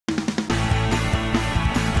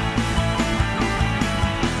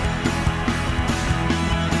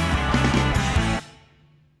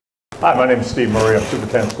Hi, my name is Steve Murray. I'm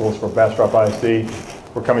Superintendent Schools for Bastrop ISD.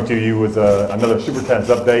 We're coming to you with another Superintendent's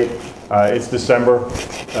update. It's December.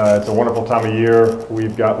 It's a wonderful time of year.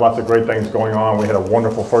 We've got lots of great things going on. We had a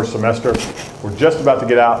wonderful first semester. We're just about to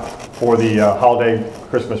get out for the holiday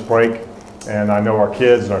Christmas break. And I know our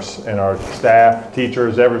kids and our staff,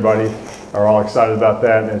 teachers, everybody are all excited about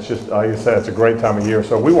that. And it's just, like I said, it's a great time of year.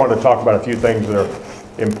 So we wanted to talk about a few things that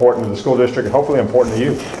are important to the school district and hopefully important to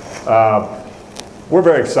you. We're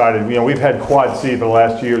very excited. You know, we've had Quad C for the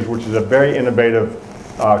last 2 years, which is a very innovative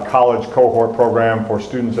college cohort program for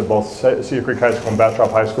students at both Cedar Creek High School and Bastrop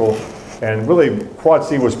High School. And really, Quad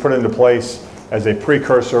C was put into place as a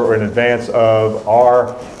precursor or in advance of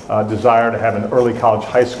our desire to have an early college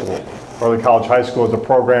high school. Early college high school is a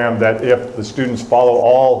program that if the students follow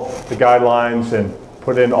all the guidelines and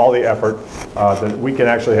put in all the effort, that we can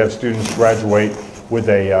actually have students graduate with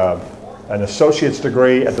an associate's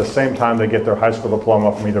degree at the same time they get their high school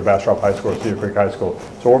diploma from either Bastrop High School or Cedar Creek High School.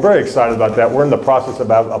 So we're very excited about that. We're in the process of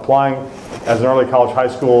applying as an early college high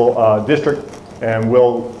school district, and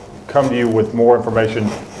we'll come to you with more information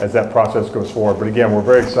as that process goes forward. But again, we're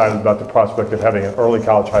very excited about the prospect of having an early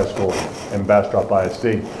college high school in Bastrop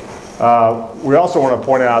ISD. We also want to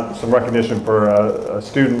point out some recognition for a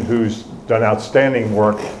student who's done outstanding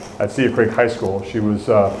work at Cedar Creek High School. She was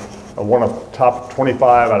one of top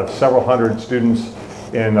 25 out of several hundred students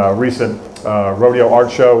in a recent rodeo art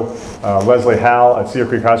show. Leslie Howell at Cedar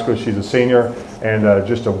Creek High School, she's a senior, and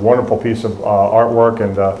just a wonderful piece of artwork.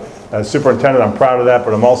 And as superintendent, I'm proud of that,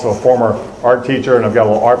 but I'm also a former art teacher and I've got a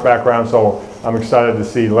little art background, so I'm excited to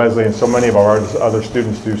see Leslie and so many of our other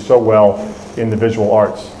students do so well in the visual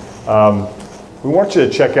arts. We want you to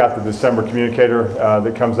check out the December communicator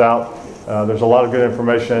that comes out. There's a lot of good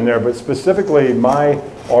information in there, but specifically my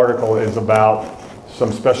article is about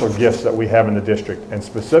some special gifts that we have in the district. And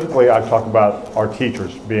specifically I talk about our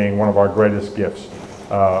teachers being one of our greatest gifts.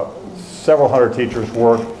 Several hundred teachers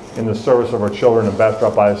work in the service of our children in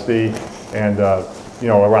Bastrop ISD. And you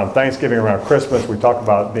know, around Thanksgiving, around Christmas, we talk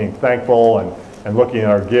about being thankful and looking at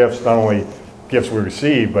our gifts, not only gifts we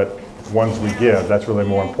receive, but ones we give. That's really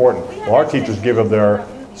more important. Well, our teachers give of their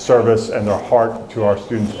service and their heart to our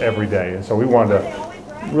students every day. And so we wanted to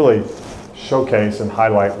really showcase and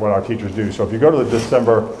highlight what our teachers do. So if you go to the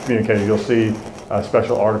December communicator, you'll see a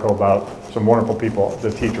special article about some wonderful people, the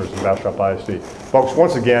teachers in Bastrop ISD. Folks,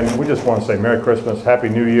 once again, we just want to say Merry Christmas, Happy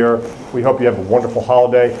New Year. We hope you have a wonderful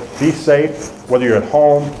holiday. Be safe, whether you're at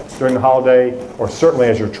home during the holiday or certainly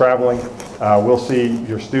as you're traveling. We'll see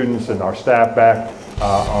your students and our staff back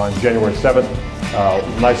on January 7th.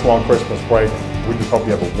 Nice long Christmas break. We just hope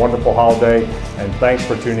you have a wonderful holiday, and thanks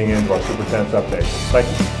for tuning in to our Superintendent's Update.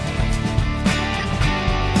 Thank you.